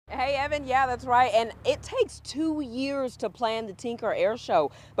Evan. Yeah, that's right. And it takes 2 years to plan the Tinker Air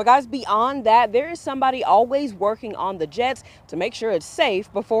Show. But guys, beyond that, there is somebody always working on the jets to make sure it's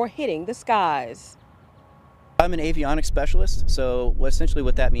safe before hitting the skies. I'm an avionics specialist, so essentially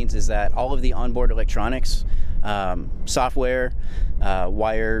what that means is that all of the onboard electronics, software,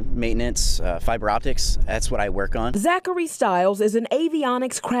 wire maintenance, fiber optics, that's what I work on. Zachary Stiles is an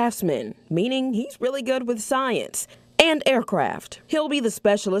avionics craftsman, meaning he's really good with science and aircraft. He'll be the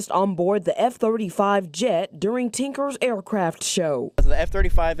specialist on board the F-35 jet during Tinker's Aircraft Show. The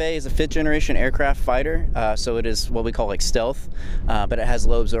F-35A is a 5th generation aircraft fighter, so it is what we call like stealth, but it has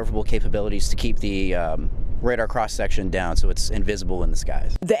low observable capabilities to keep the radar cross-section down so it's invisible in the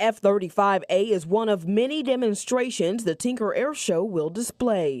skies. The F-35A is one of many demonstrations the Tinker Air Show will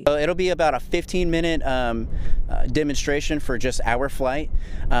display. It'll be about a 15-minute demonstration for just our flight.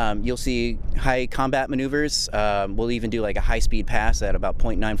 You'll see high combat maneuvers. We'll even do like a high-speed pass at about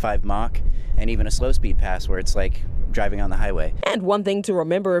 0.95 Mach, and even a slow-speed pass where it's like driving on the highway. And one thing to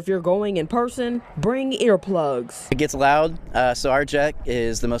remember if you're going in person, bring earplugs. It gets loud, so our jet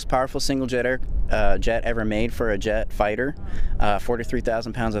is the most powerful single jet ever made for a jet fighter.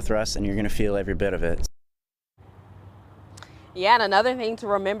 43,000 pounds of thrust, and you're going to feel every bit of it. Yeah, and another thing to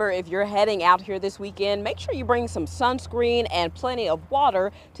remember if you're heading out here this weekend, make sure you bring some sunscreen and plenty of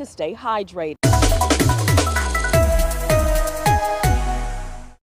water to stay hydrated.